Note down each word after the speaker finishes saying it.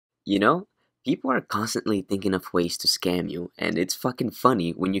You know, people are constantly thinking of ways to scam you, and it's fucking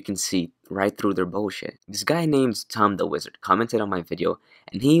funny when you can see right through their bullshit. This guy named Tom the Wizard commented on my video,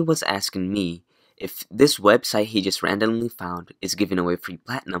 and he was asking me if this website he just randomly found is giving away free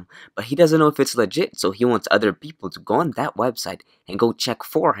platinum, but he doesn't know if it's legit, so he wants other people to go on that website and go check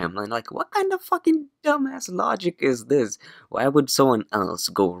for him. Like, what kind of fucking dumbass logic is this? Why would someone else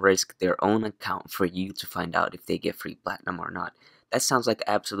go risk their own account for you to find out if they get free platinum or not? That sounds like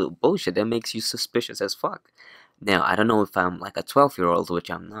absolute bullshit. That makes you suspicious as fuck. Now, I don't know if I'm like a 12-year-old, which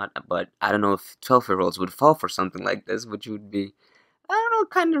I'm not, but I don't know if 12-year-olds would fall for something like this, which would be, I don't know,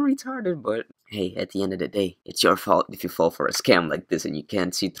 kind of retarded, but hey, at the end of the day, it's your fault if you fall for a scam like this and you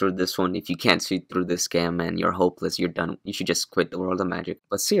can't see through this one. If you can't see through this scam, man, you're hopeless, you're done. You should just quit the world of magic.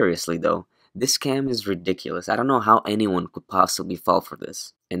 But seriously, though, this scam is ridiculous. I don't know how anyone could possibly fall for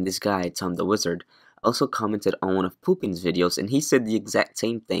this. And this guy, Tom the Wizard, also commented on one of Poopin's videos, and he said the exact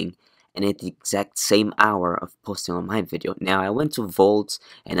same thing, and at the exact same hour of posting on my video. Now, I went to Volts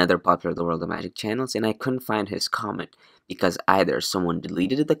and other popular The World of Magic channels, and I couldn't find his comment, because either someone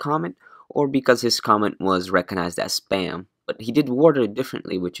deleted the comment, or because his comment was recognized as spam. But he did word it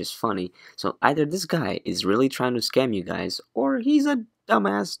differently, which is funny. So either this guy is really trying to scam you guys, or he's a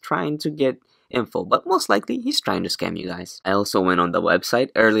dumbass trying to get info, but most likely he's trying to scam you guys. I also went on the website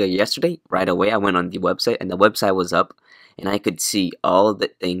earlier yesterday. Right away I went on the website, and the website was up, and I could see all the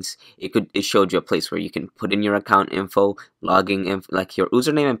things. It showed you a place where you can put in your account info, logging info, like your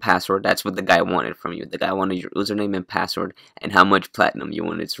username and password. That's what the guy wanted from you. The guy wanted your username and password and how much platinum you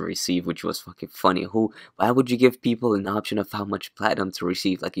wanted to receive, which was fucking funny. Why would you give people an option of how much platinum to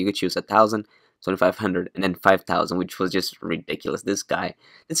receive? Like, you could choose 1,000, 2,500, and then 5,000, which was just ridiculous. This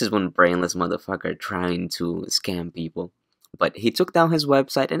is one brainless motherfucker trying to scam people. But he took down his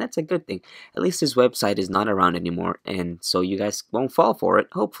website, and that's a good thing. At least his website is not around anymore, and so you guys won't fall for it,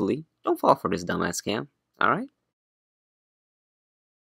 hopefully. Don't fall for this dumbass scam, alright?